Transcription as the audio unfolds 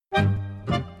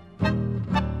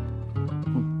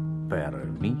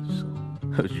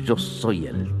Yo soy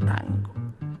el tango.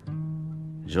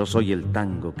 Yo soy el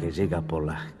tango que llega por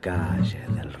las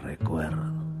calles del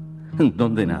recuerdo.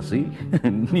 ¿Dónde nací?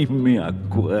 Ni me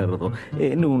acuerdo.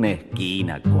 En una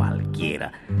esquina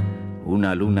cualquiera.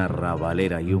 Una luna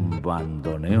rabalera y un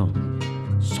bandoneón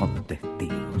son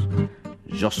testigos.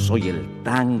 Yo soy el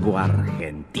tango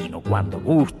argentino cuando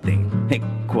guste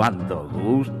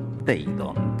y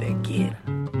donde quiera.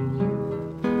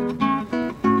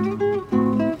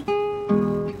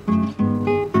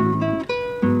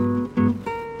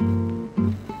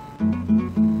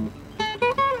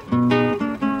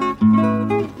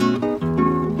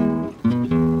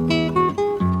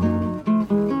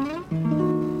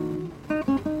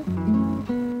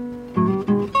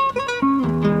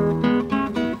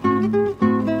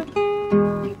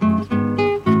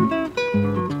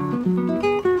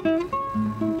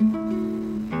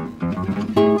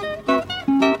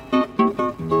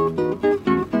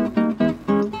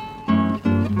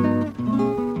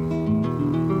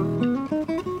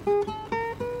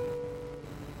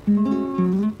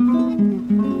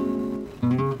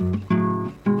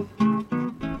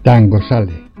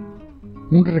 Tangozale,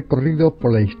 un recorrido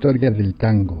por la historia del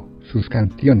tango, sus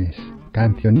canciones,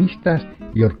 cancionistas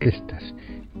y orquestas.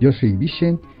 Yo soy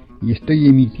Vicen y estoy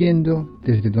emitiendo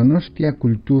desde Donostia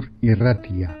Kultur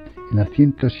Irratia, en la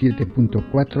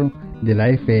 107.4 de la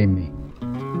FM.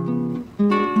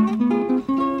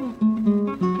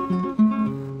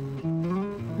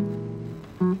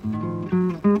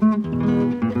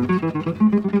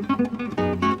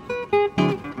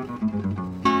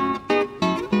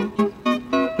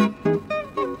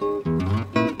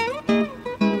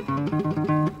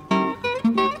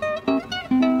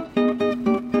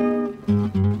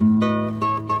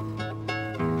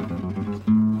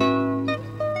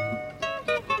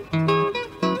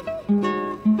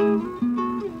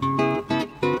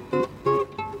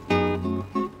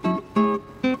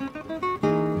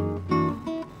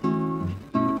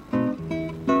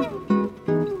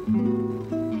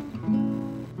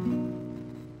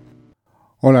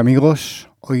 Hola amigos,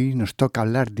 hoy nos toca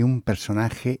hablar de un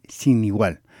personaje sin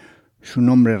igual. Su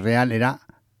nombre real era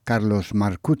Carlos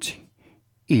Marcucci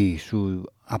y su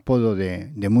apodo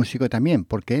de músico también,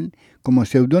 porque él como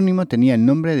seudónimo tenía el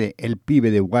nombre de El Pibe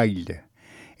de Wilde.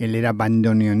 Él era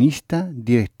bandoneonista,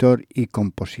 director y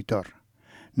compositor.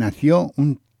 Nació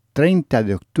un 30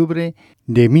 de octubre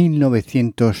de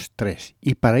 1903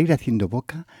 y para ir haciendo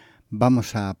boca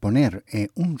vamos a poner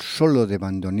un solo de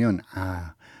bandoneón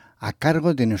a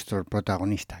cargo de nuestro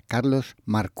protagonista, Carlos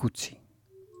Marcucci.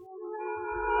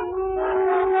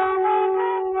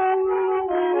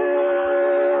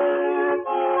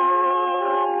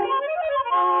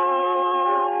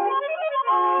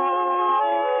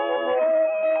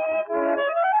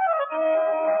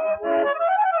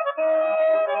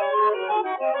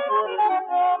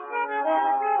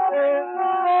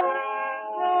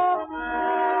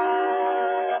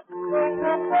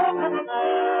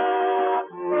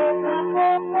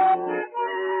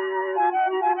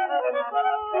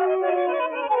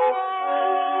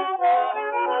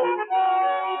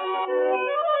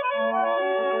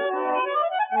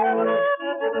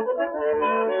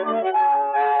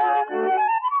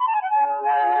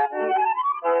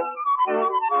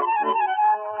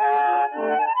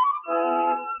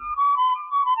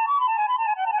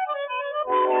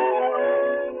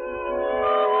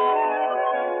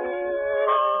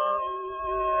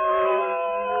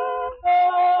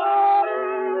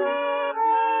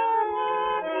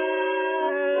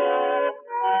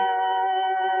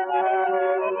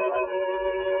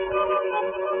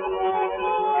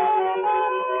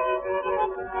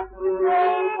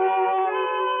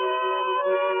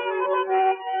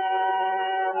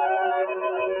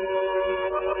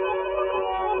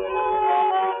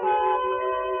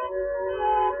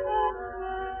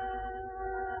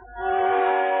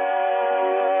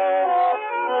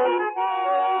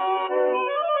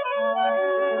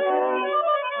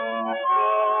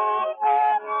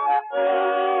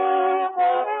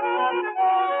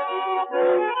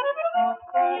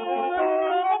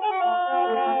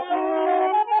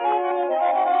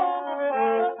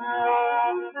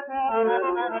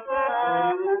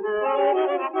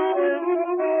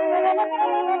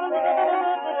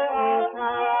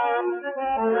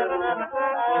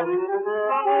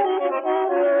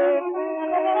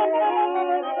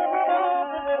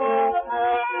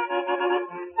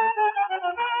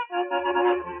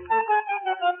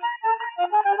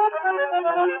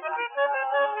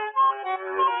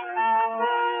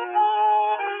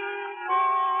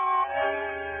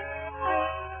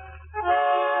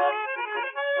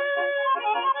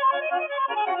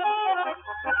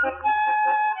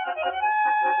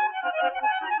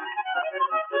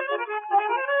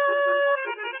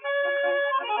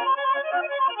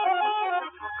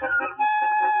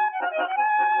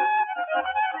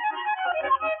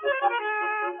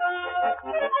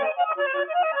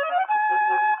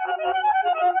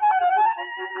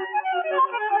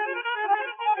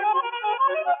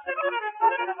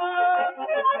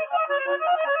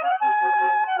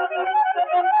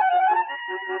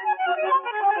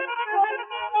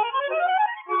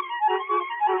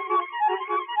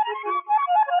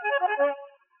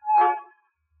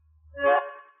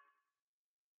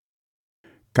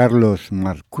 Carlos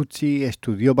Marcucci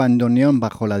estudió bandoneón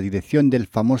bajo la dirección del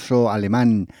famoso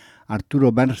alemán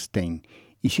Arturo Bernstein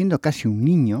y siendo casi un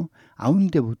niño, aún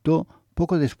debutó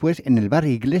poco después en el bar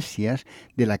Iglesias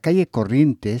de la calle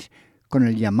Corrientes con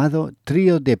el llamado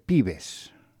Trío de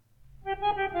Pibes.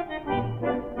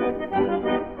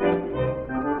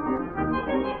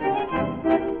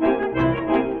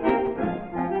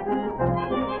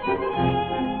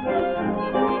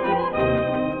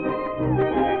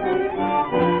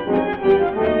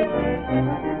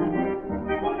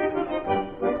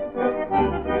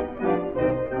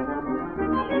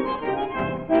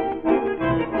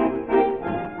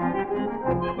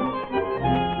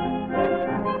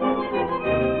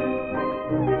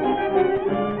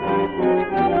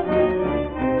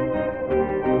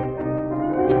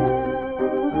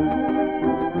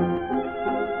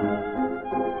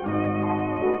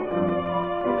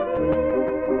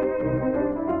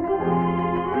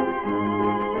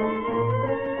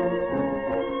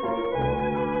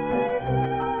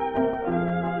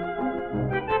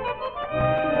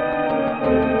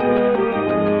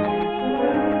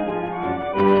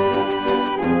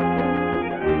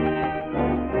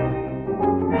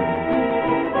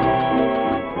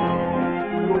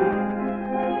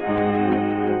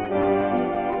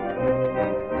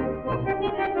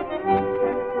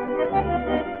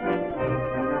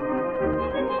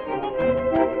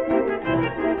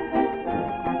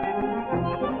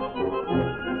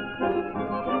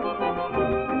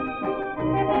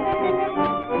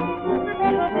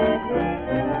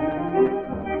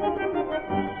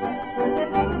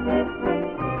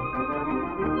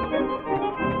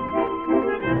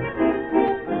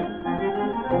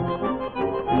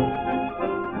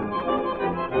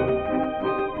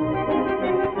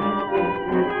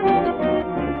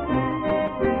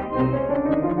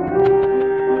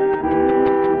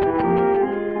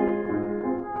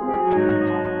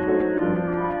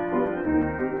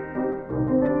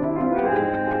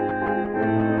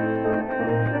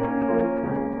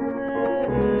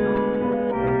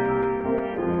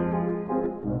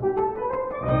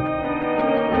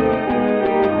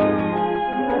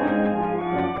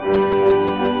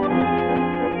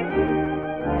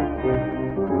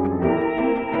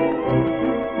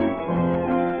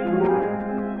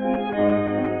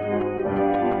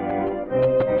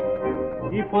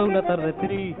 Una tarde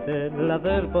triste, la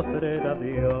del postrer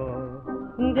adiós,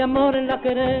 de amor en la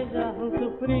querella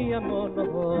sufríamos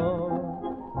los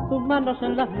dos. Tus manos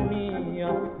en las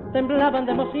mías temblaban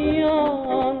de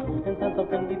emoción, en tanto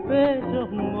que en mi pecho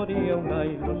moría una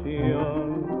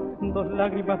ilusión. Dos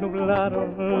lágrimas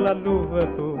nublaron la luz de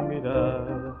tu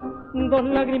mirar, dos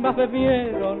lágrimas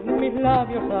bebieron mis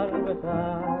labios al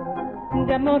besar.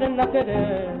 De amor en la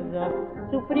querella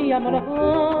sufríamos los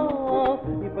dos,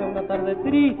 y fue una tarde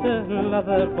triste la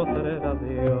del postrer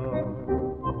adiós.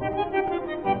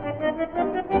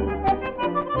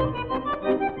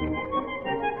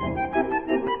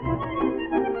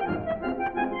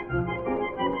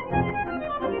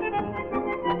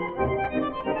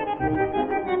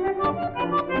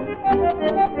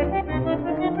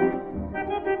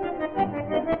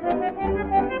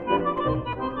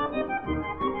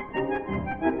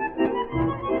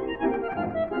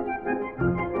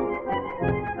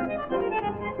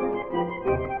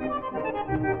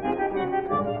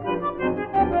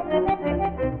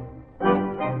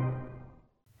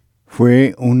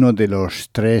 Fue uno de los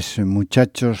tres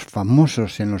muchachos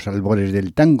famosos en los albores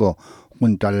del tango,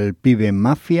 junto al pibe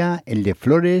Mafia, el de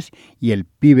Flores y el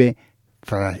pibe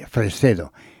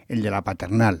Fresedo, el de la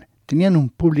Paternal. Tenían un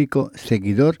público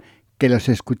seguidor que los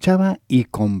escuchaba y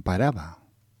comparaba.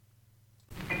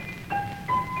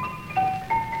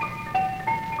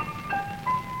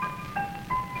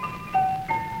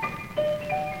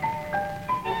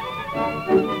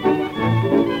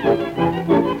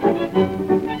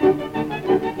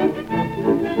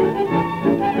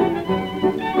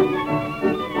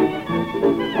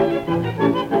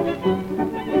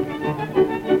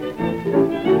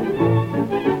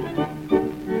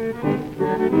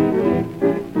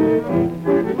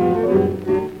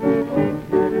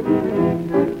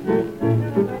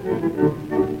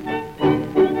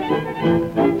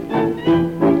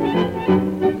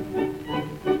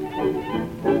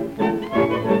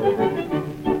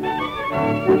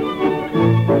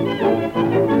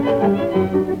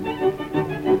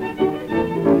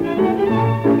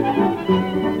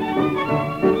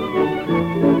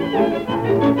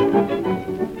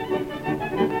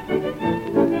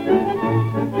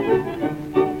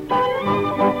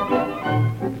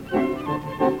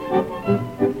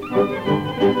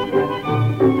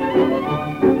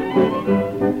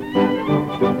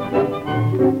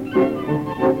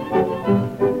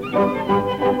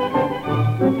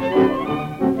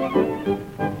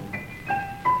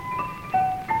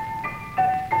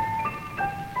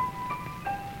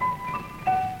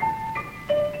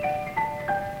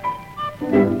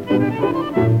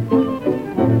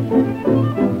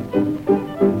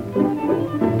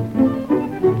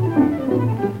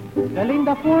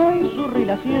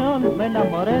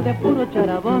 que puro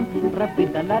charabón.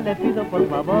 Repítala, le pido por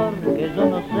favor, que yo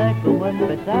no sé cómo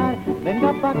empezar.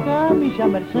 Venga pa' acá, mi ya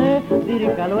merced,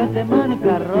 diríjalo a este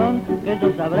mancarrón, que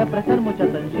yo sabré prestar mucha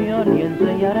atención y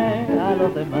enseñaré a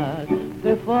los demás.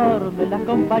 Que forme las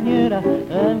compañeras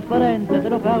enfrente de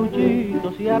los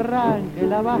gauchitos y arranque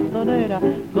la bastonera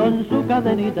con su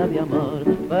cadenita de amor.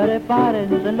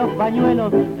 Prepárense los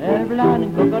pañuelos, el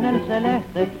blanco con el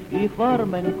celeste, y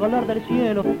formen color del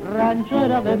cielo,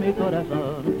 ranchera de mi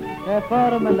corazón. Que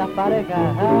formen las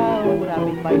parejas, ahora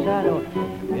mis paisanos,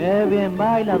 que bien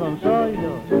baila Don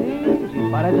Zoilo, sí,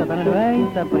 si parece tener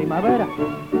 20 primavera.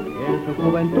 En su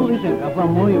juventud dicen que fue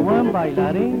muy buen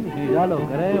bailarín, y ya lo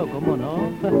creo, cómo no.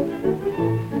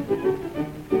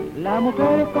 La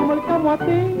mujer es como el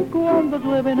camotín, cuando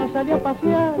llueve no sale a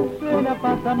pasear, se la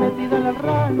pasa metida en el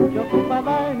rancho,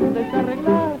 ocupada en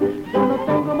desarreglar. Yo no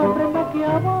tengo más prenda que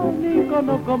a vos, ni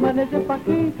conozco más ese pa'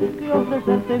 aquí, que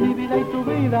ofrecerte mi vida y tu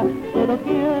vida, solo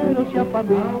quiero sea pa'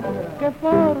 mí. Que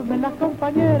formen las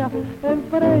compañeras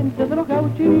enfrente de los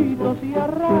gauchitos y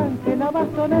arranquen la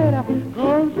bastonera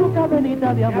con su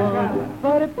cadenita de amor.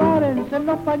 Prepárense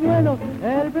los pañuelos,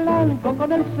 el blanco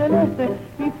con el celeste,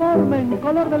 y formen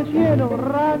color del cielo,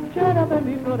 ranchera de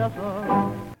mi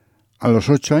corazón. A los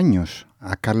 8 años,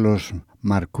 a Carlos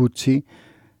Marcucci,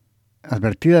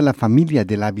 advertida la familia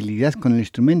de la habilidad con el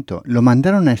instrumento, lo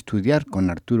mandaron a estudiar con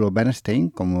Arturo Bernstein,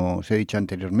 como os he dicho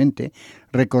anteriormente,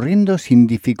 recorriendo sin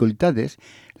dificultades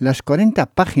las 40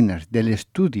 páginas del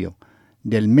estudio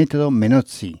del método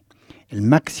Menozzi, el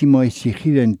máximo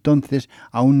exigido entonces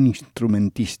a un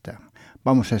instrumentista.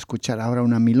 Vamos a escuchar ahora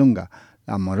una milonga,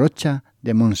 la morocha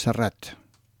de Montserrat.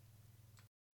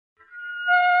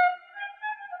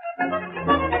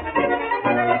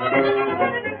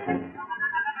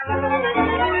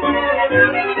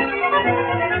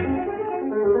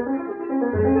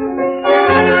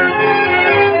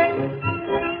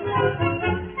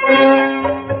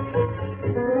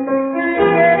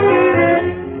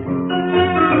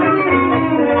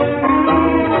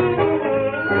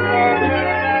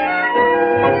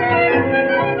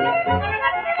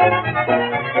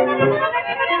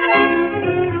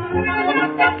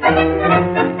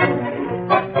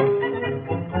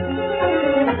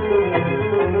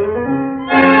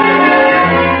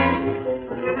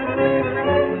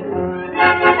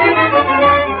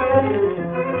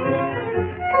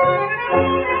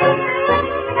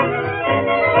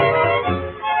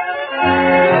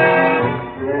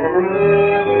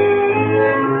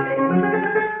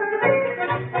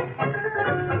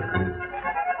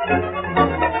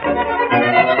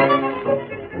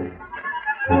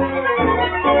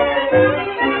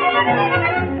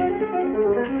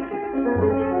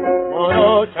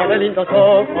 De lindos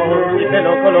ojos y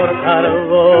pelo color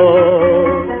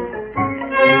carbón,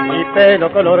 y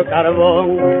pelo color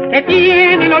carbón, que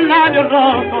tiene los labios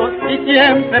rojos y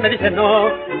siempre me dice no,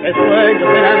 que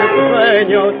sueños serán tus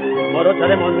sueños, morocha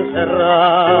de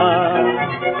Montserrat,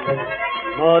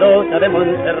 morocha de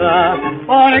Montserrat,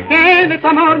 porque de tu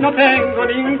amor no tengo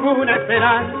ninguna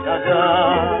esperanza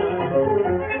ya.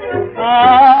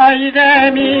 Ay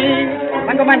de mí,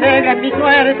 cuando más negra es mi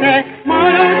suerte,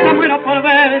 morocha muero por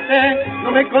verte,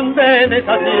 no me condenes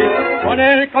así, con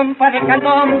el compás del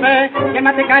candombe que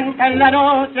más te canta en la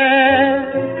noche.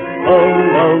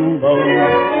 Bom, bom, bom,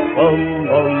 bom,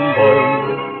 bom,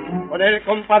 bom. Con el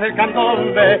compás del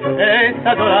candombe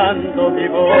está llorando mi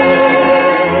voz.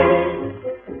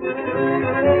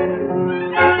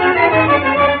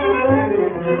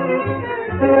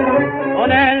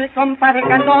 Con el compás del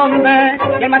candombe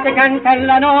que más te canta en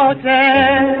la noche.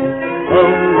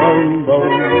 Bom, bom, bom,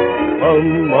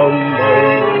 bom, bom,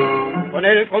 bom. Con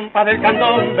el compás del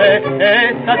candombe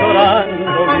está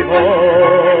llorando mi voz.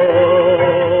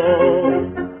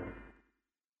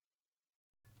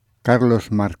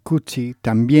 Carlos Marcucci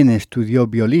también estudió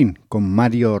violín con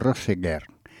Mario Roseguer.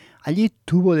 Allí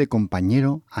tuvo de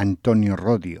compañero a Antonio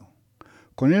Rodio.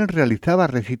 Con él realizaba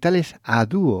recitales a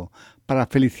dúo para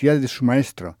felicidad de su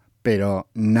maestro, pero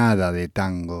nada de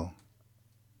tango.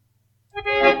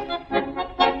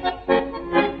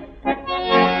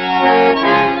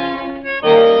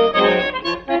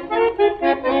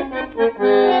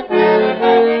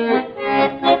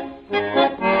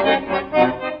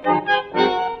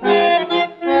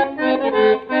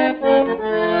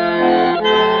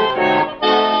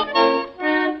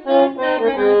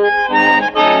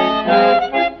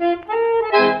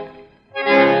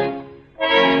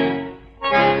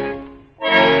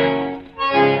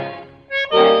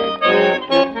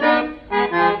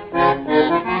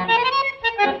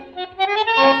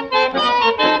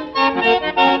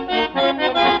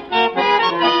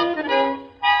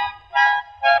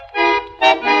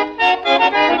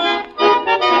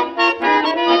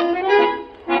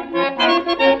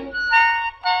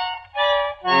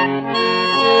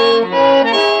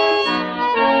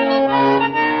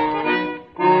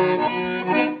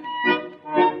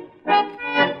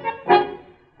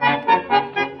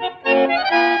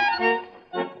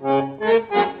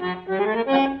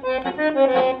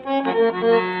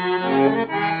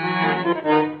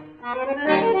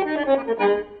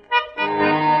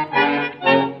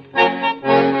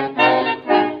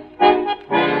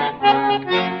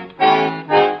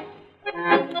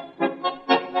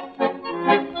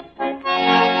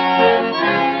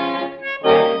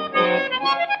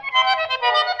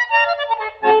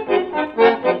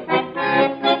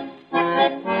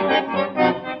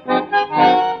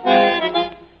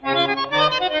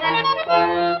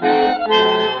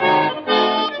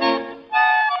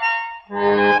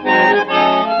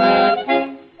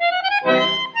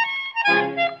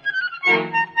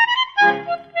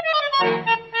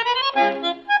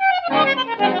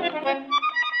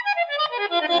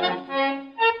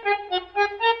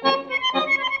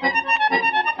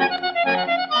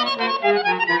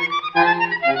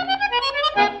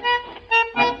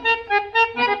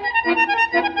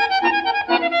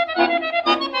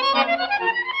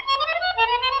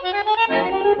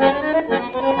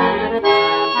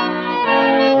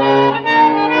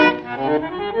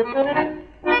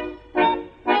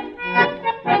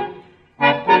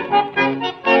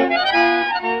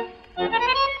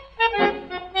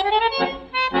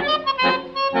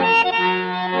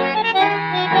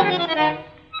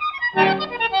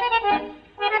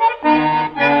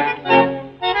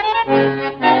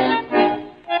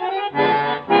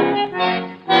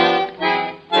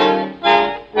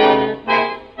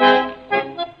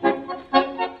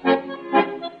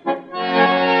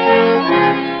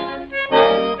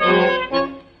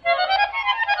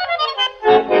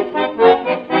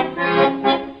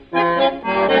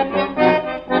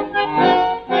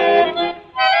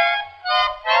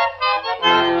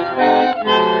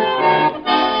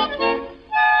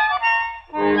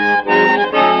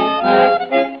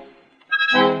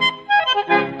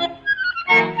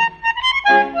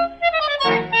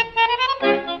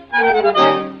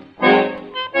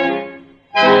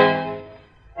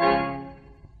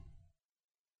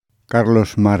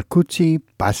 Carlos Marcucci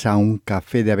pasa a un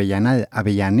café de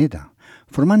Avellaneda,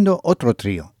 formando otro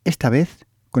trío, esta vez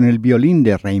con el violín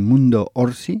de Raimundo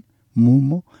Orsi,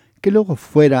 Mumo, que luego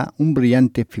fuera un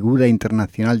brillante figura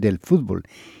internacional del fútbol,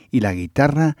 y la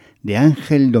guitarra de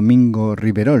Ángel Domingo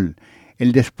Riverol,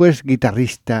 el después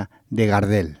guitarrista de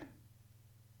Gardel.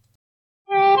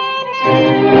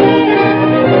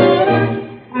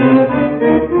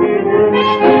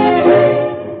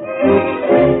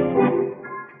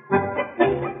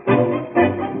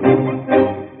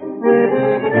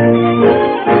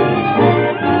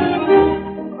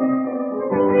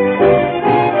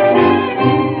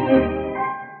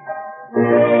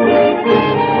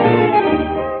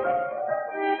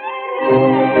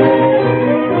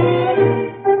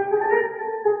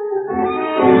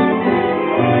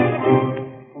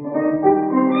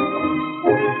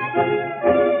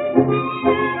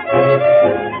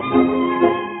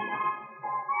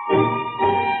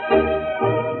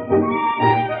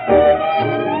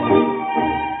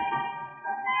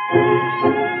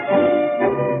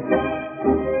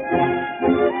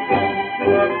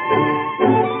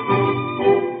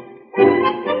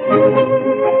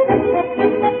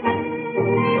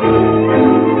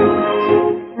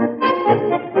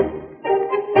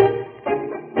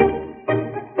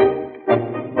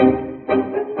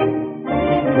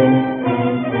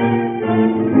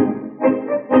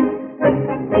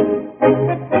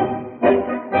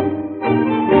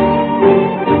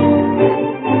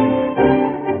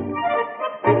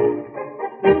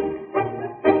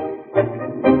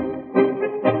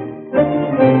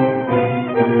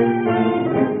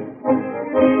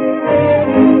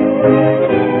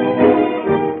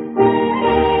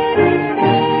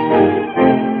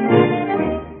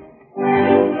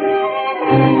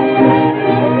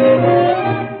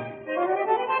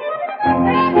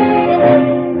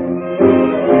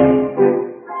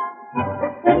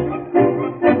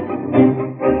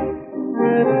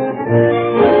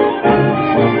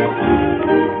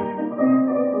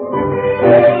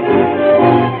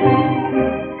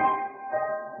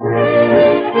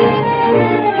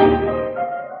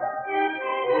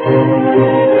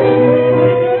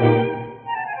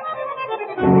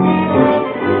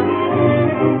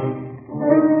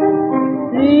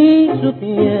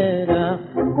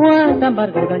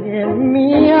 amargura y en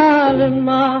mi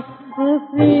alma,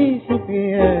 si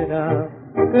supiera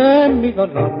que mi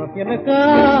dolor no tiene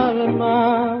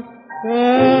calma, que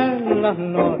en las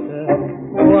noches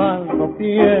cuando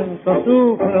pienso,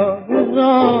 sufro,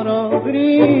 lloro,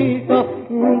 grito,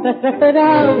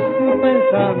 desesperado,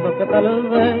 pensando que tal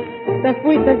vez te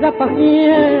fuiste ya para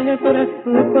siempre,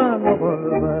 para no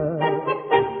volver.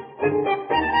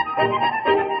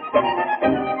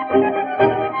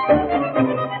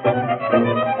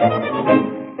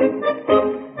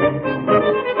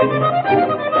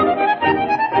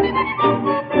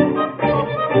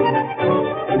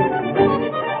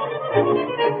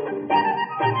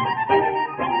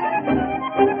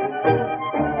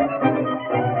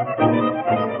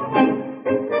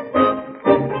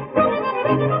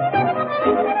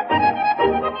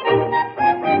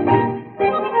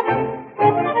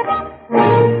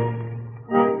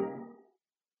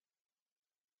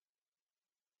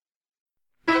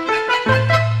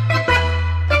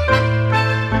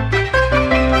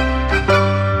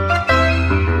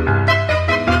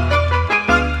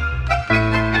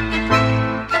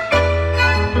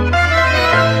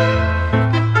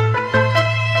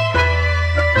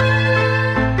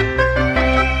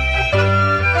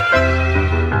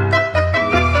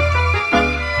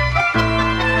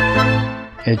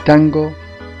 El tango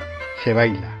se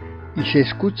baila y se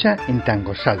escucha en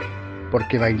Tangozale,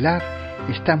 porque bailar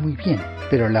está muy bien,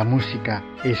 pero la música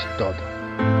es todo.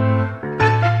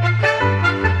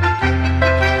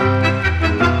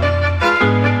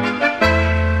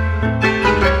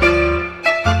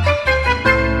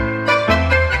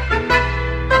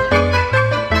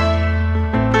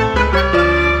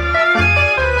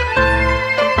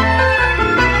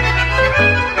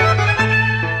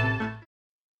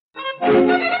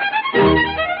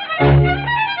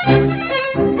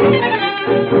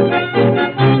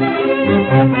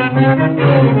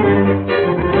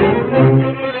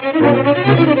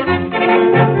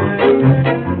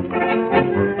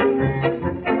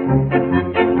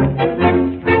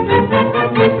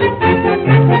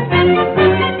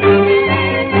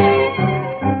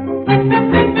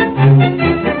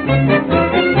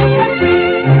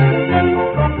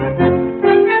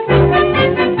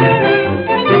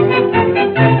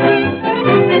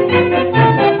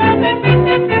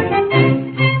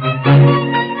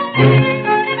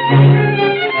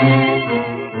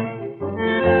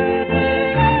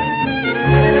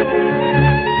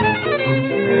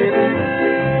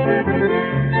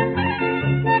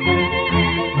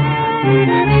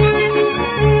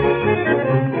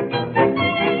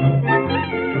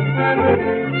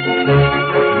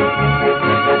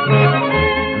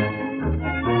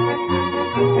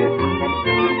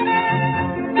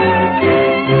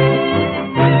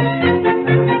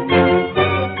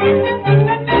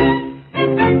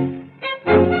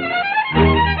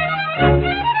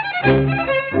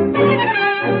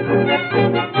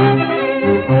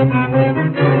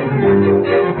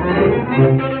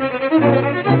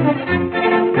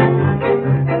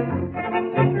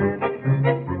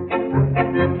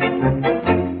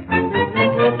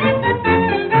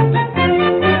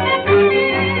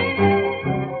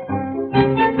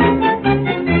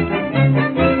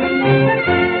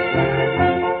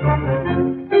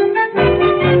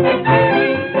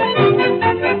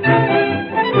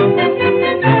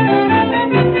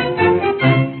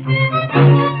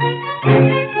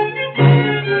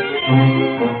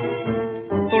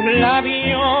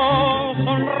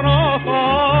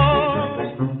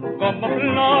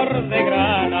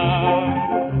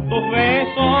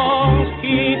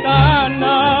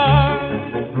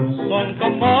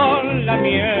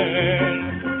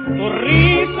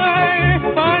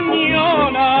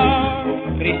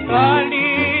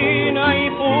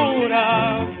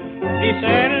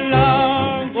 Dicen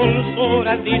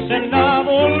la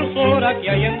dulzura que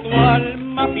hay en tu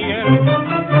alma fiel.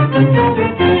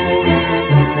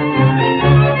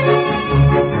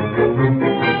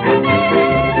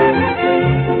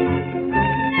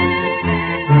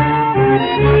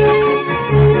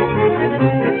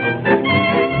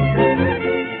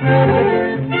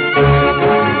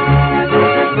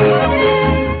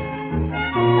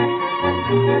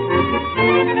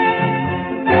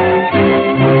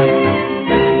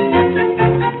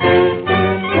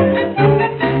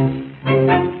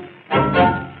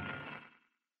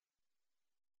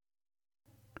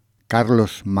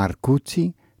 Carlos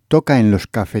Marcucci toca en los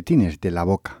cafetines de La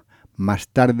Boca, más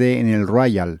tarde en el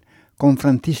Royal con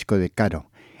Francisco de Caro,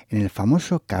 en el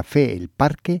famoso Café El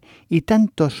Parque y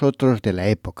tantos otros de la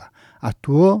época.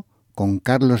 Actuó con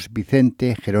Carlos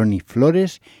Vicente Geroni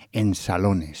Flores en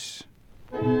salones.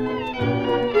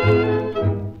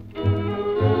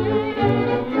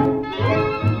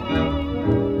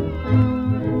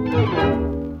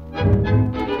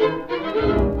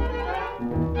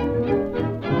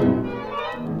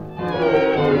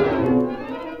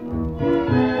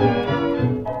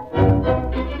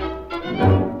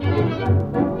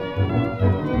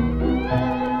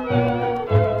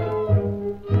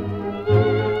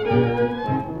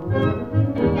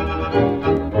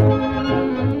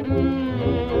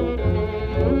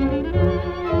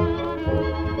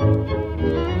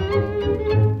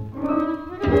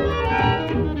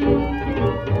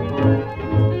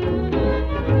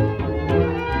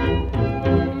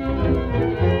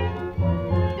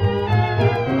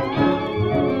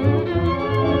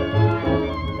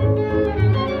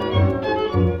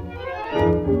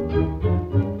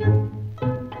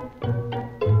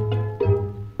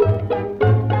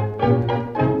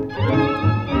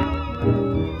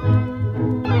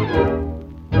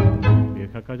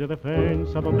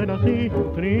 Donde nací,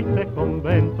 triste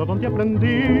convento donde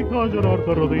aprendí a llorar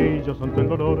de rodillas ante el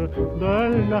dolor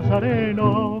del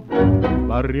Nazareno.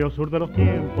 Barrio sur de los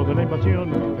tiempos de la invasión,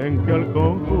 en que el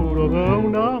conjuro de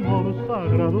un amor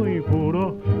sagrado y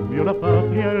puro vio la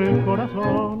patria el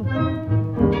corazón.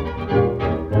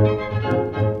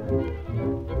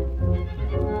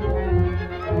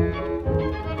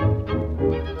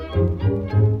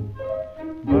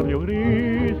 Barrio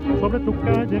gris, sobre tu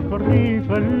calle corrí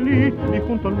feliz y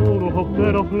junto al muro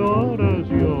austero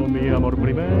floreció mi amor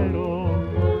primero.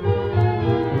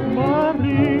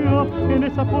 Barrio, en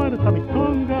esa puerta mi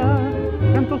conga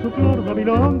cantó su flor de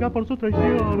milonga, por su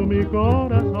traición mi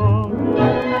corazón.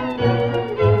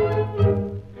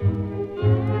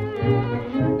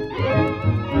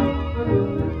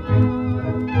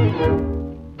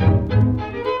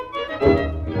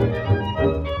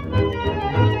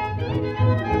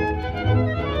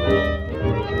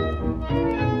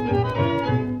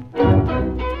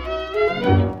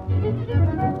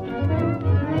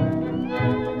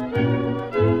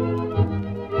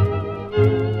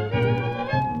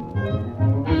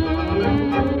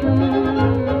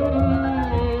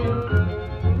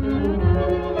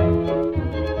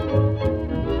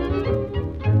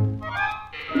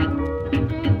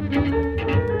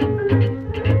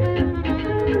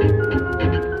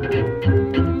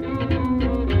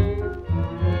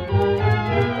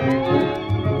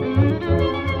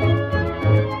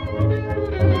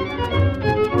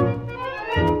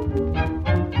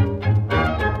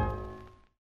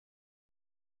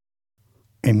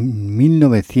 En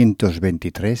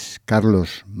 1923,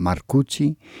 Carlos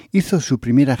Marcucci hizo su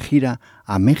primera gira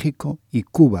a México y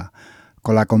Cuba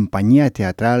con la compañía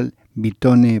teatral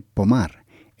Vitone Pomar.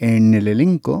 En el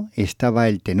elenco estaba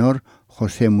el tenor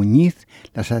José Muñiz,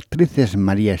 las actrices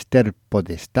María Esther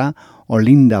Podestá,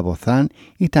 Olinda Bozán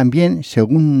y también,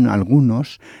 según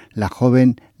algunos, la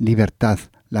joven Libertad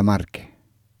Lamarque.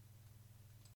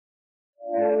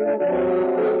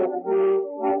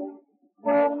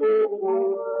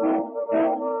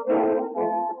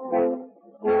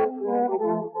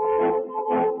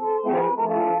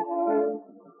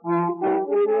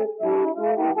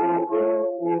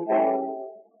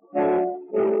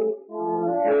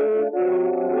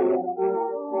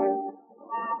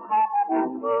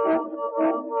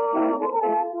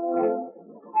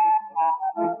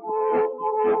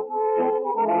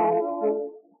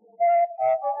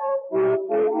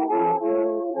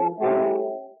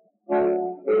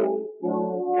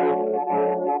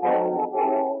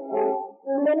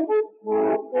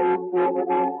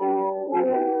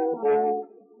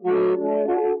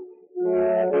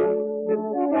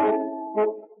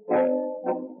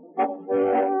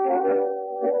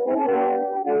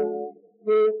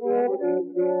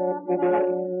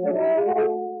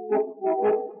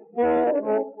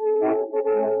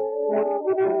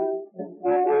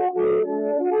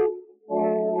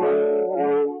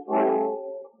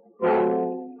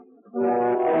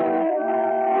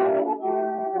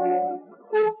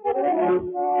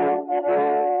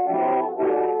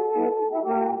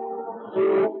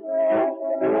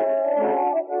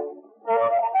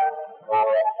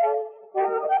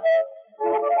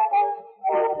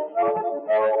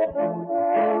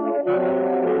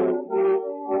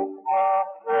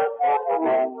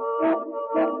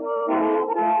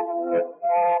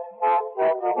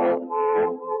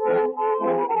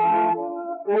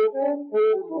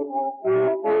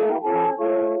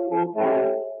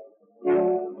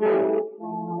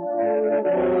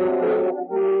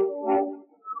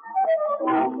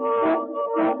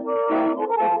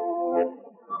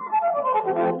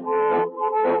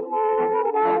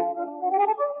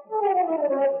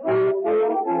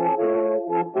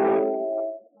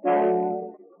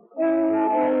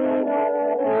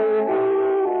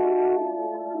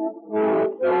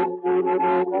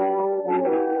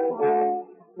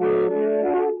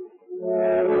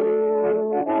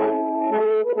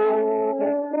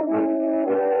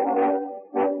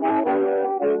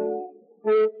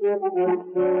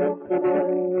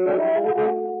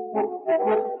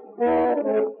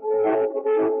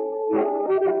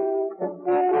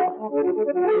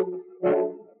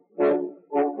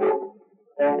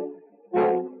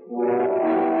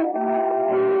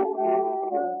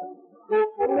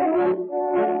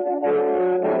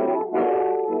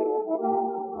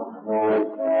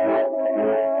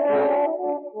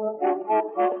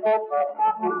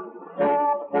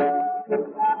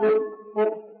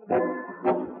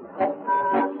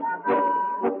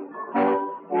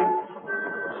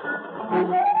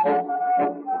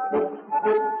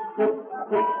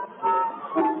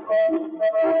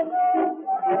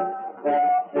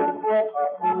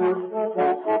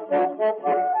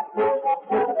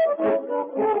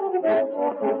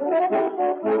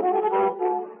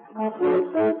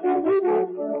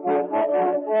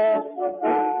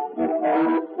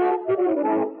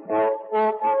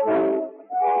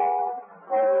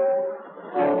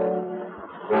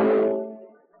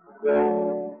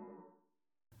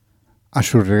 A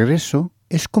su regreso,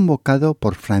 es convocado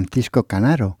por Francisco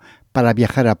Canaro para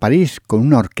viajar a París con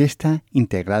una orquesta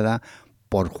integrada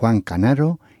por Juan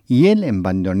Canaro y él en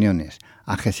bandoneones,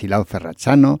 Agesilao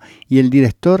Ferrachano y el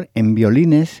director en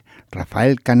violines,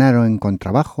 Rafael Canaro en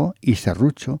contrabajo y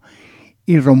serrucho,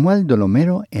 y Romualdo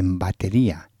Lomero en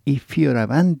batería y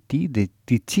Fioravanti de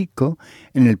Tichico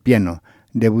en el piano.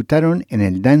 Debutaron en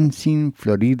el Dancing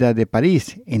Florida de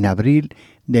París en abril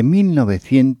de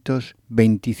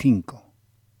 1925.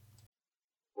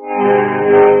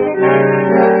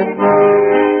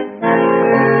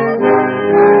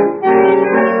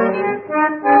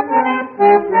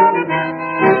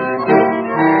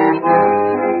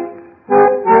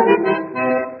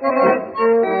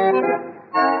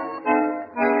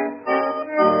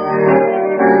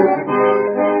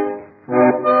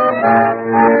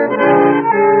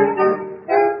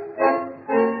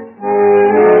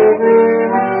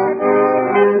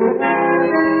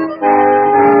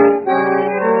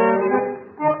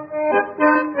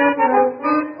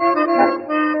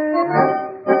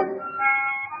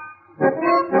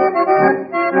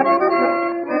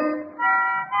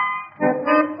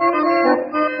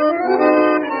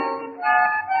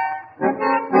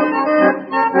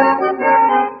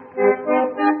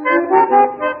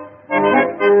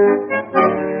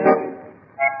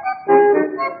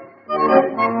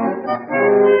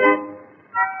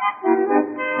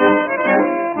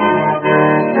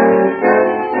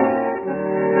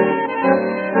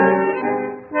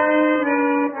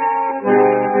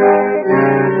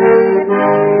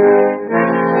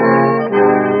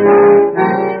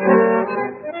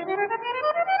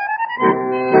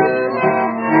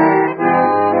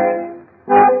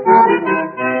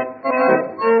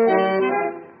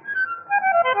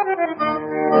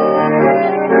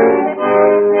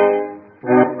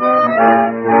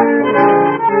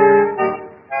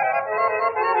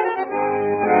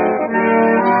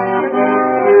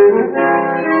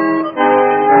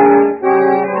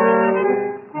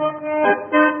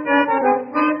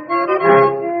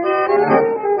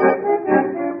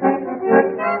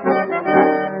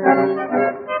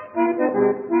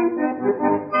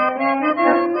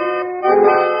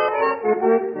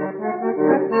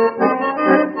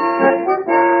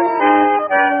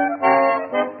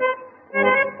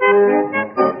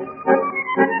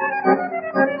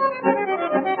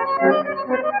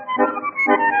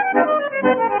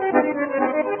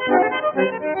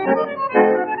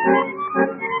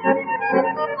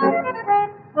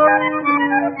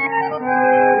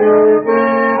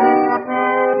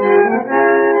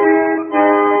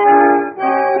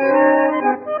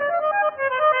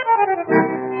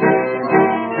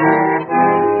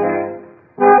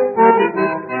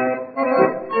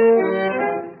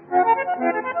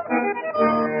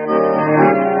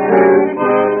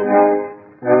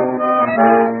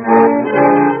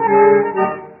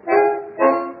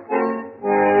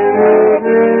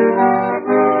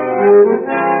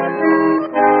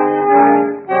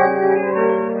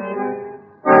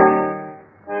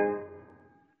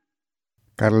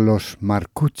 Carlos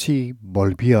Marcucci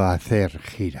volvió a hacer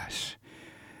giras,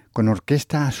 con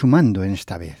orquesta a su mando en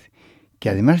esta vez, que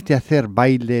además de hacer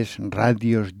bailes,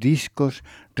 radios, discos,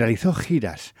 realizó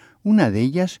giras, una de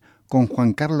ellas con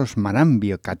Juan Carlos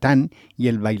Marambio Catán y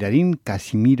el bailarín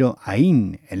Casimiro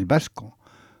Aín, el vasco,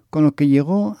 con lo que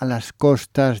llegó a las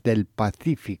costas del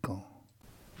Pacífico.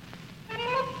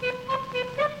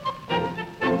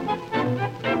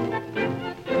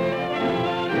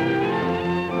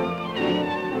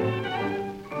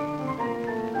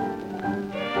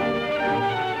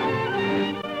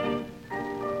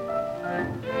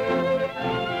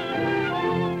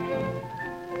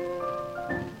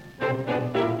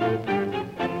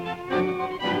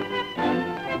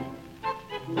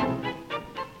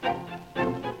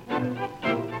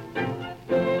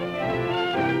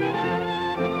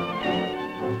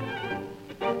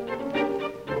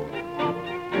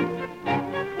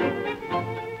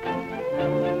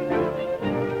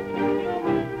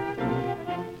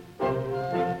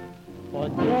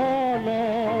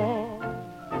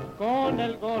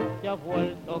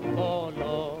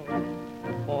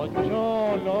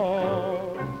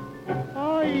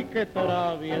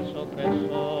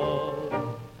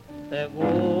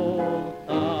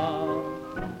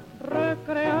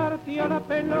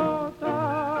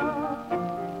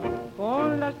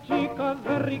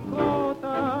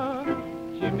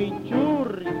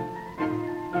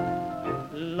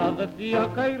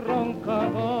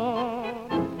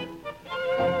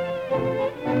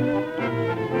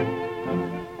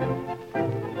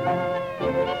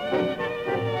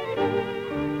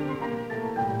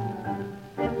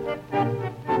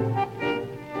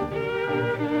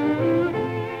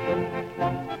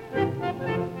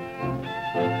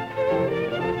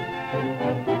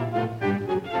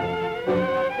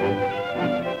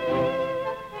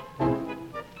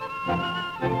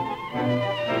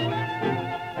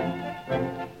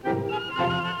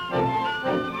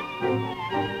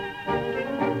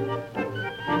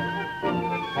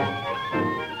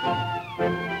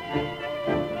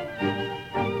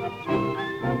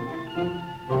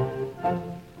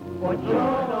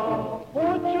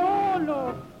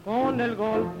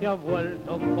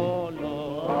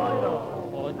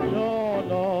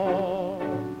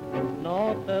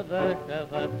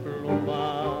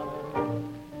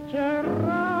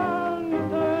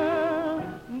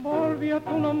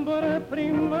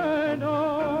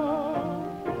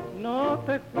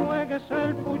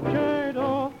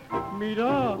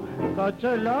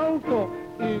 El auto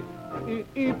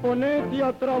y ponete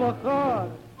a trabajar.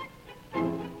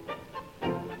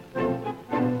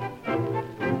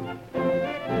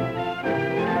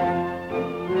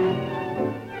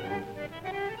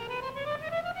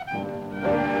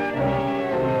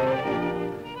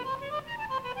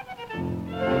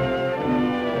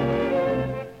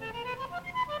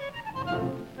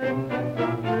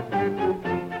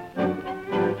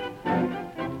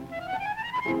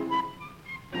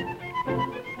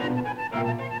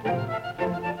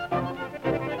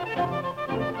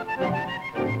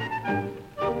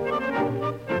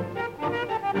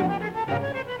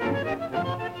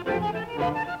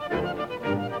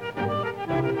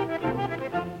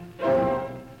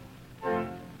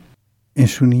 En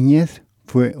su niñez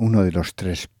fue uno de los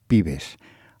 3 pibes.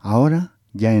 Ahora,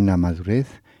 ya en la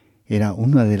madurez, era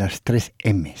una de las 3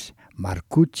 M's,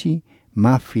 Marcucci,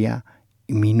 Mafia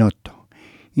y Minotto.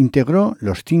 Integró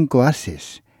los 5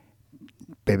 Ases,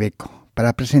 Pebeco,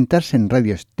 para presentarse en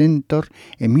Radio Stentor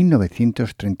en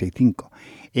 1935.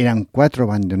 Eran 4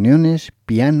 bandoneones,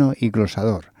 piano y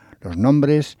glosador. Los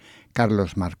nombres: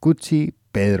 Carlos Marcucci,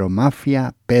 Pedro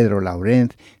Mafia, Pedro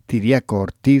Laurenz, Ciriaco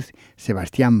Ortiz,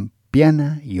 Sebastián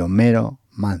Piana y Homero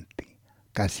Manzi.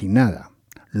 Casi nada,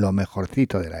 lo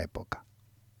mejorcito de la época.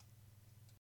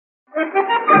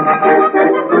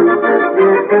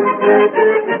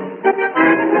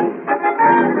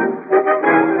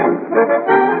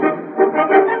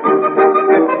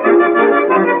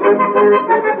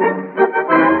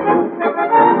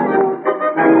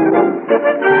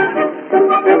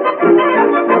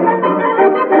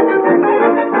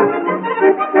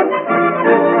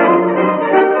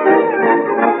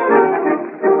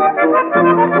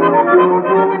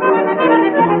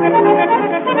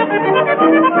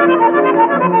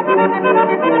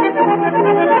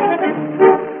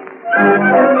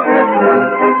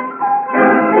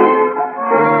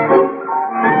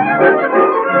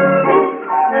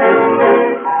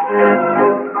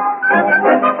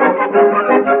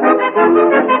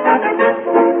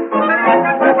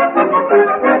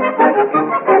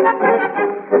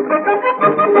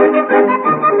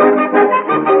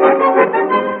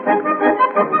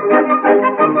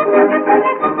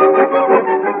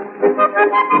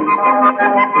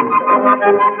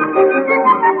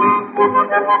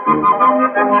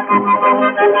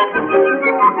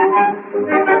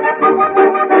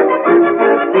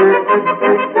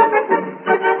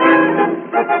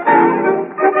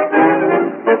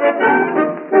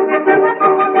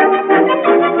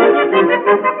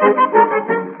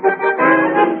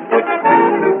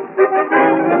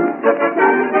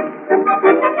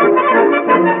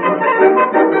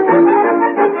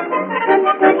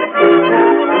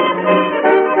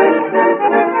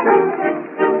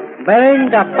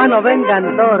 Venga, pano,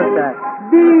 vengan tortas,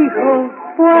 dijo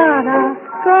Juana,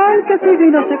 cal que si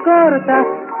vino se corta,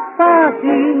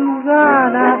 fácil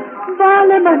gana,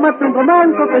 vale más mate un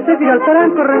romanco que se tira al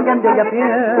taranco rengando y a pie.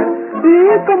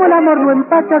 Y como el amor no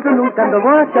empacha, yo nunca ando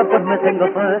bocha, pues me tengo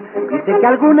fe. Dice que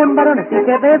algún embarone si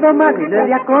que dedo más y le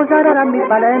di a consagrar mi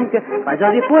palenque.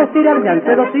 Vaya dispuesto a ir al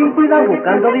llancero sin cuidado,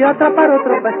 buscando de atrapar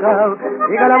otro pescado.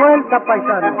 Diga la vuelta,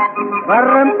 paisano,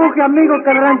 barra empuje amigo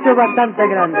que el rancho es bastante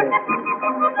grande.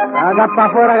 Haga pa'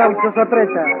 afuera, gaucho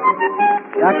sorpresa.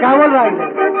 Se acabó el baile.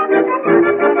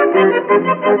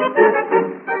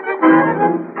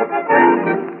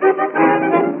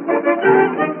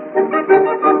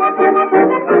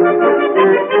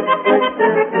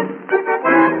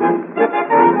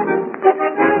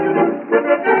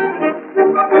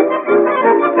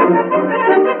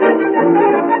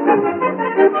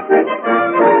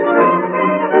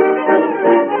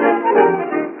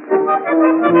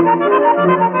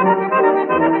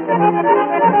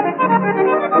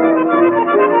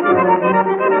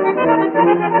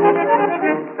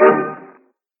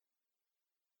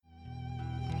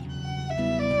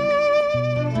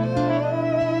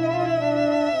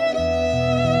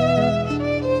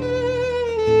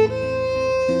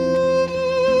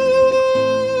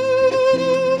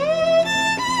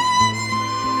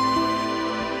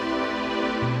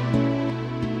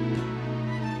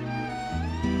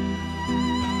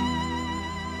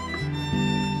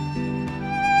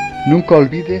 Nunca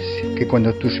olvides que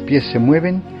cuando tus pies se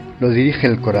mueven, lo dirige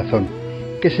el corazón,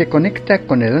 que se conecta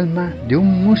con el alma de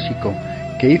un músico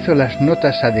que hizo las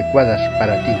notas adecuadas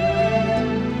para ti.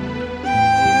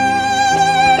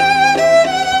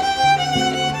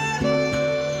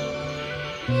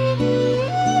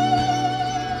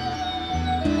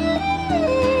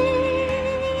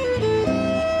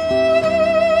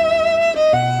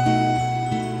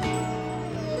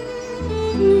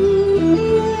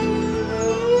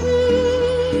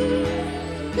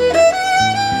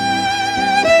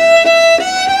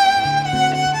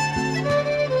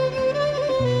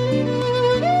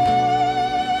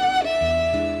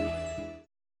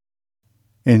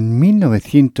 En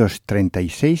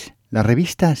 1936, la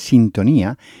revista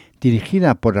Sintonía,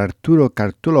 dirigida por Arturo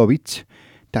Kartulovich,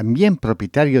 también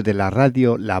propietario de la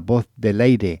radio La Voz del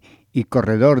Aire y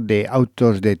corredor de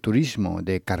autos de turismo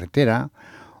de carretera,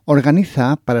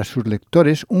 organiza para sus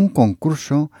lectores un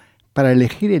concurso para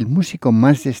elegir el músico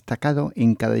más destacado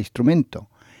en cada instrumento.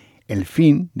 El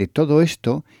fin de todo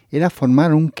esto era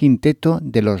formar un quinteto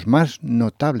de los más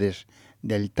notables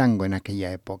del tango en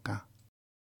aquella época.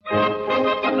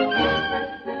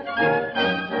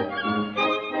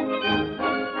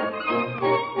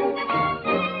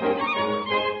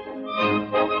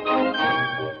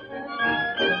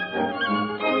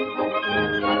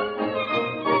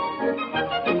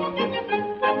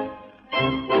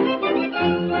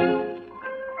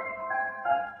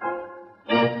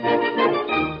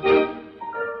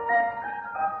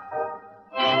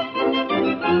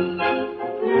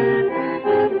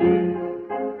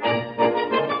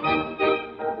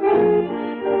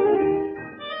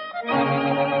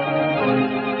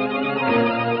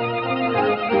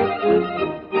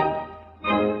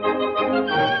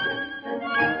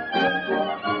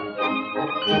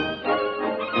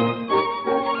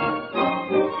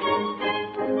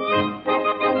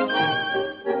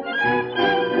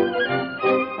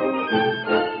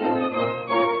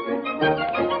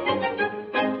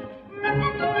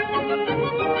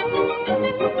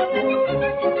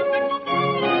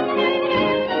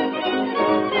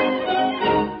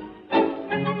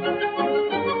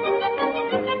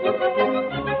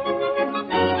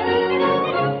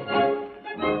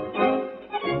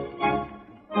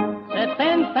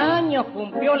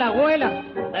 Cumplió la abuela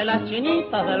de las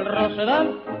chinitas del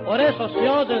Rosedal, por eso se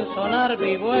oyen sonar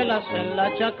vihuelas en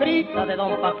la chacrita de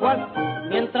Don Pascual.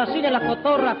 Mientras siguen las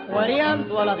cotorras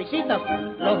cuareando a las visitas,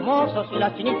 los mozos y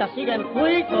las chinitas siguen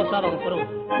cuitos a Don Cruz.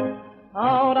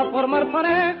 Ahora formar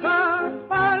pareja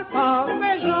pa'l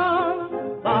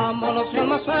pabellón, vámonos en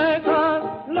Macecas,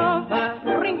 los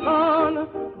del Rincón.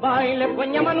 Baile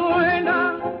Peña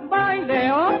Manuela,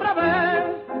 baile otra vez,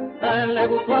 él le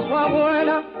gustó a su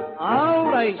abuela,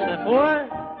 ahora y se fue.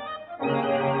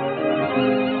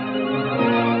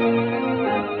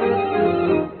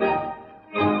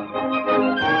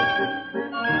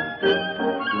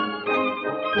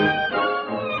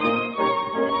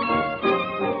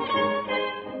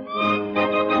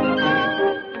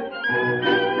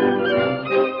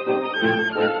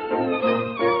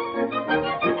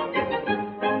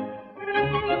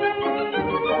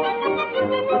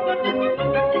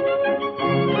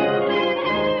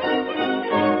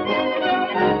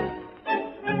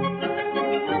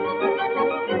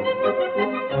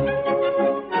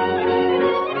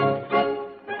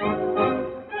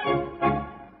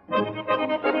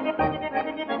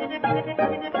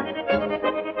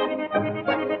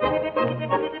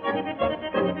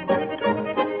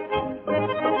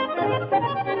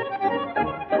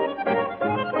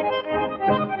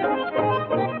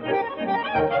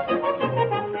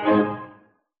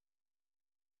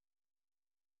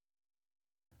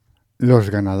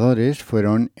 Los ganadores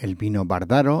fueron Elvino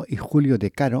Bardaro y Julio de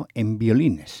Caro en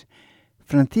violines,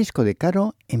 Francisco de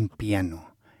Caro en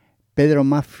piano, Pedro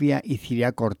Mafia y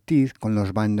Ciriaco Ortiz con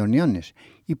los bandoneones,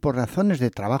 y por razones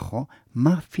de trabajo,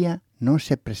 Mafia no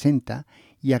se presenta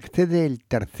y accede el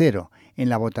tercero en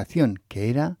la votación,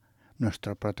 que era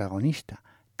nuestro protagonista,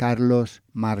 Carlos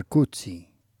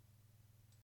Marcucci.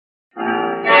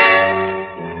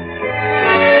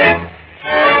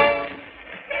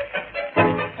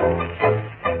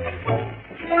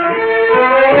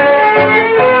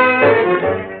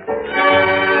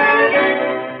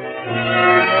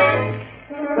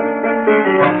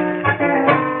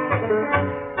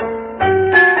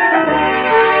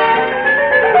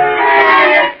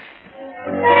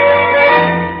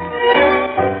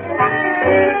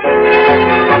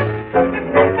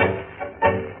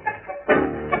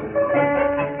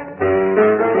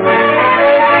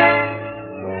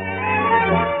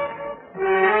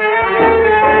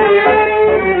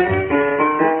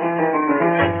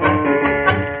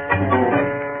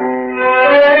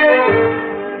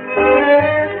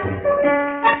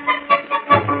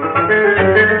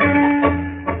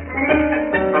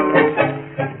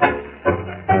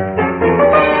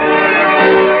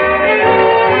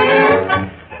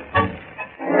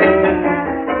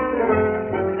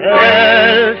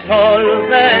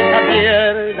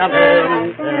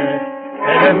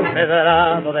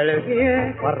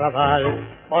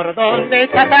 Por donde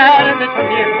esta tarde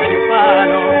sonriendo el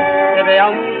hispano se ve a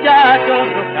un muchacho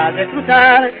su calle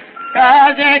cruzar,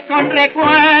 calle con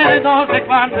recuerdos de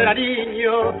cuando era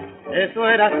niño. Eso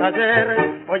era hasta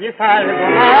ayer, hoy es algo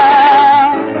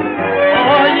más,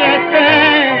 hoy es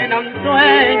cena un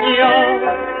sueño.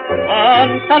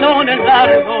 Pantalones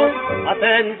largos,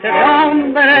 patente de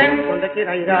hombre, donde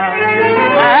quiera irá.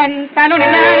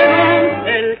 Pantalones largos,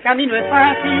 el camino es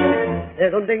fácil, de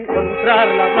donde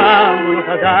encontrarla, vámonos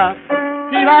allá.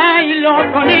 Si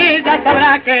bailo con ella,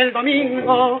 sabrá que el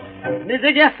domingo me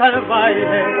llegué hasta el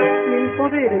baile sin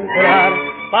poder entrar.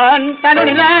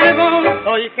 Pantalones largos,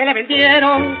 hoy que le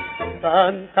vendieron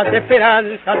tantas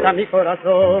esperanzas a mi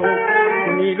corazón.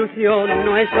 Mi ilusión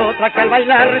no es otra que al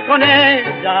bailar con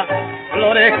ella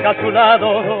florezca a su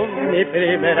lado mi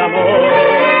primer amor.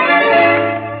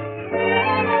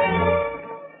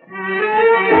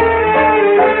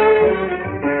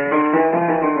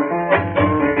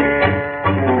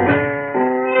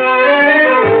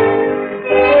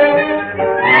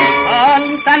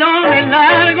 Pantalones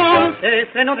largos,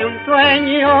 seno de un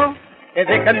sueño que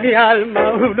deja en mi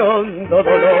alma un hondo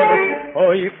dolor.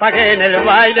 Hoy pagué en el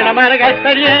baile la amarga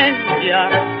experiencia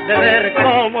de ver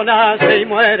cómo nace y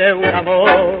muere un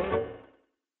amor.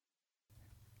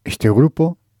 Este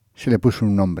grupo se le puso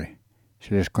un nombre.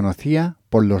 Se les conocía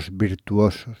por los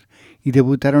virtuosos y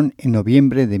debutaron en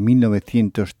noviembre de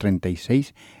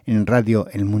 1936 en Radio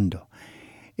El Mundo.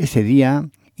 Ese día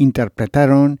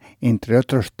interpretaron, entre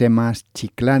otros temas,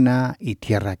 Chiclana y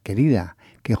Tierra Querida,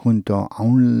 que junto a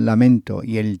Un Lamento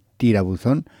y El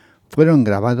Tirabuzón fueron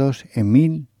grabados en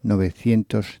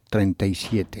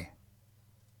 1937.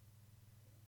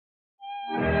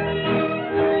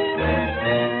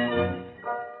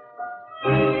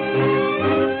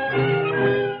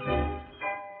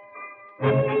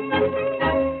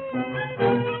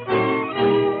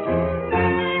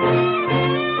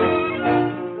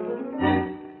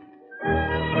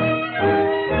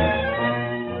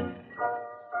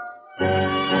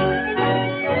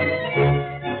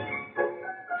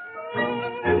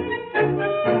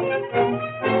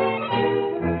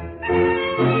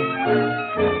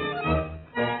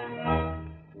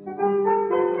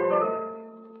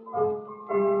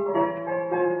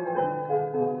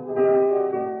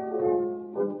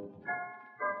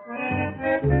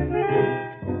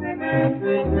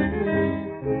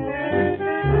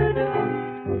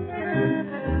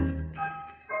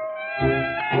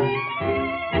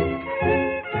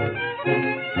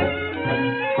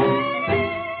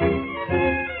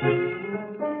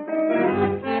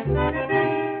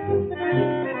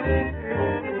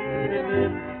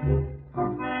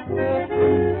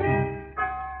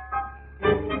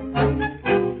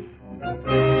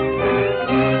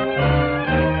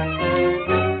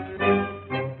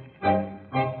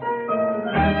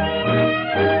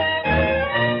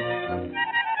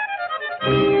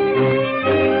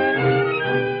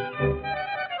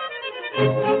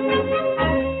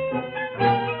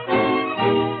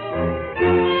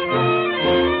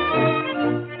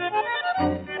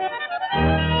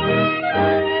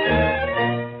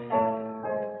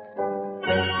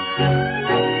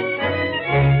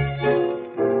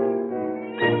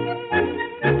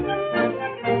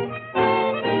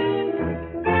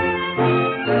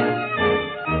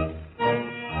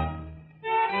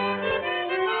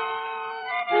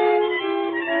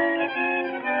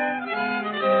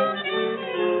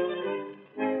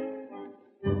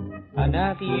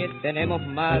 Nadie tenemos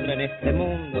madre en este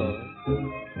mundo.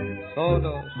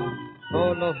 Solos,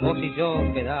 solos vos y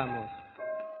yo quedamos.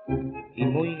 Y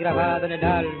muy grabado en el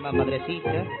alma,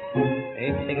 madrecita,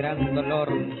 este gran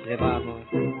dolor llevamos.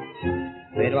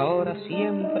 Pero ahora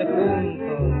siempre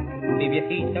juntos, mi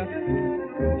viejita,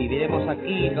 viviremos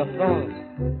aquí los dos.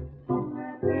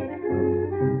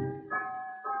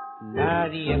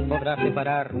 Nadie podrá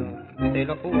separarnos, te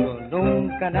lo juro,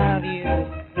 nunca nadie,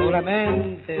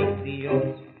 solamente Dios.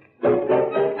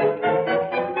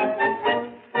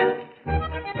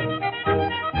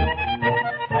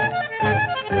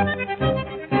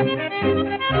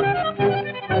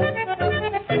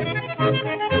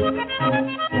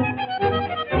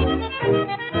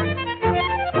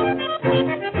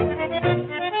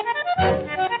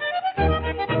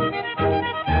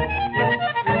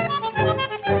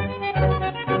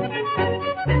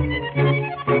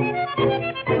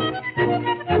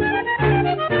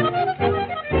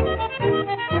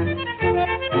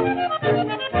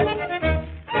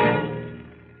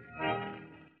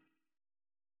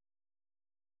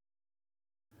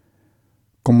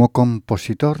 Como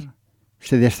compositor,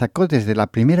 se destacó desde la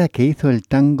primera que hizo el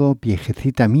tango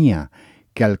Viejecita Mía,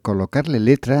 que al colocarle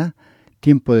letra,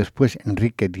 tiempo después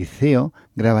Enrique Diceo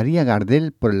grabaría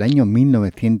Gardel por el año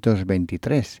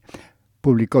 1923.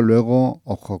 Publicó luego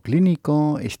Ojo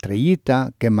Clínico,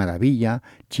 Estrellita, Qué Maravilla,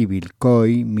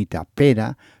 Chivilcoy, Mi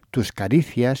Tapera, Tus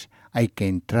Caricias, Hay que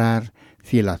Entrar,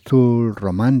 Cielo Azul,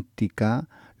 Romántica,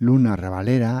 Luna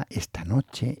Rabalera, Esta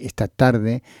Noche, Esta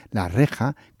Tarde, La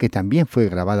Reja, que también fue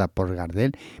grabada por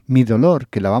Gardel, Mi Dolor,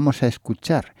 que la vamos a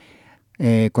escuchar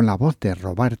con la voz de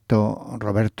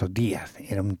Roberto Díaz.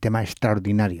 Era un tema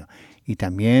extraordinario. Y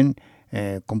también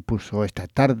compuso Esta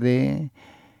Tarde,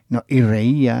 Y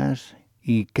Reías,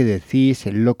 y Qué decís,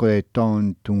 El Loco de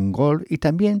Tungol, y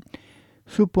también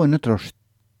supo en otros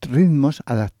ritmos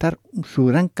adaptar su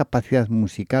gran capacidad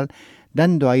musical,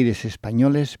 dando aires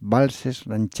españoles, valses,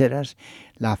 rancheras,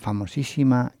 la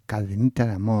famosísima Cadenita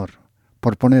de Amor,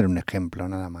 por poner un ejemplo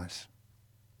nada más.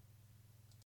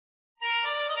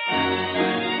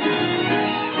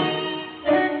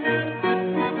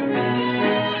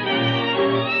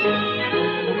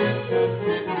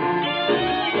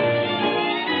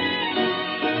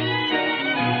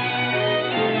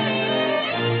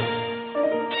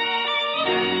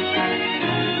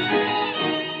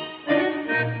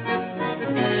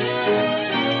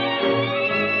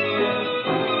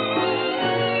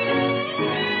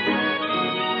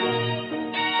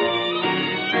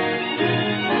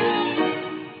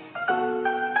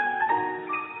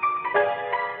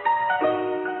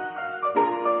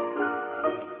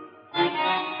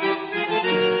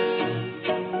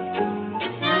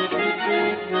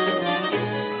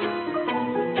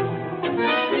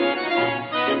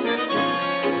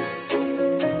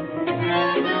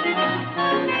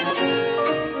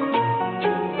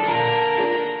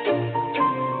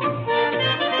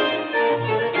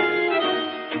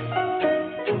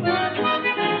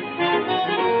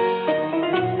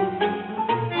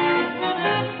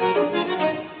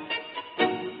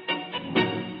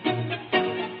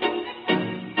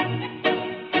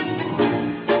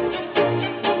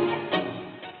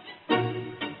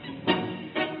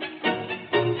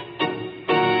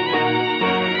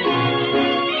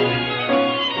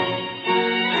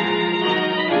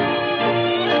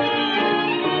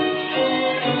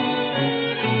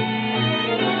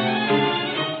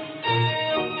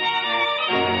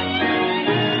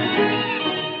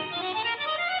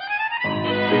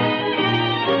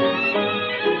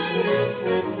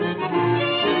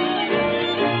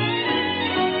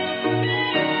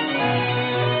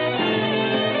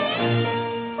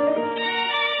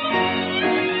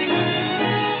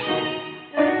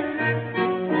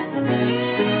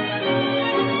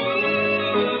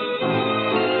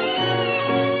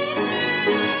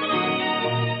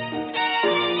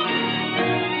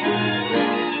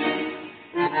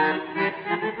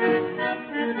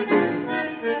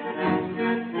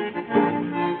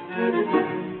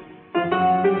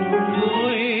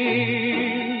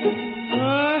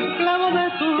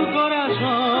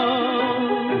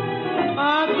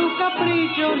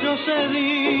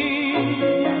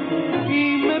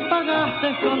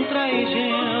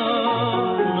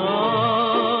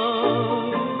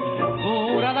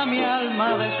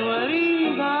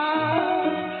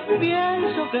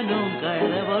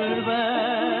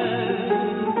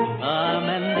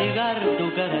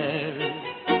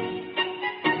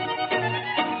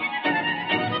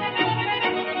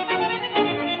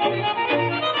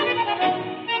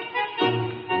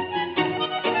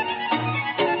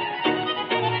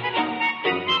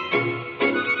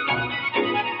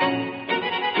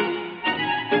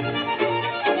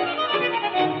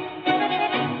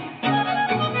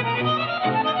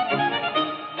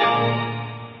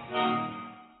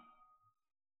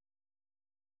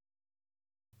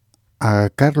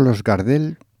 A Carlos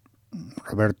Gardel,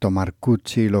 Roberto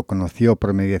Marcucci lo conoció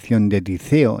por mediación de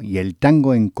Diceo y el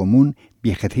tango en común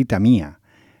Viejecita Mía,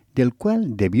 del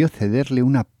cual debió cederle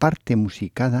una parte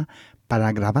musicada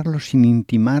para grabarlo sin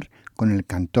intimar con el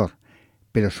cantor,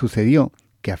 pero sucedió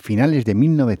que a finales de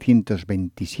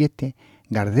 1927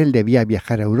 Gardel debía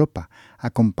viajar a Europa,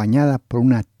 acompañada por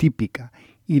una típica,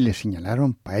 y le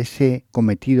señalaron para ese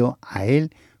cometido a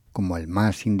él como el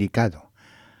más indicado.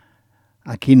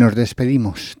 Aquí nos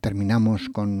despedimos, terminamos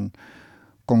con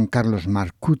Carlos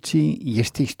Marcucci y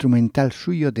este instrumental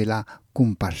suyo de la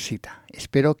comparsita.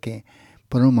 Espero que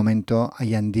por un momento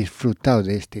hayan disfrutado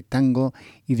de este tango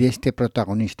y de este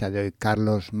protagonista de hoy,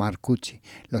 Carlos Marcucci.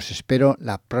 Los espero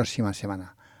la próxima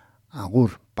semana.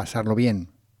 Agur, pasarlo bien.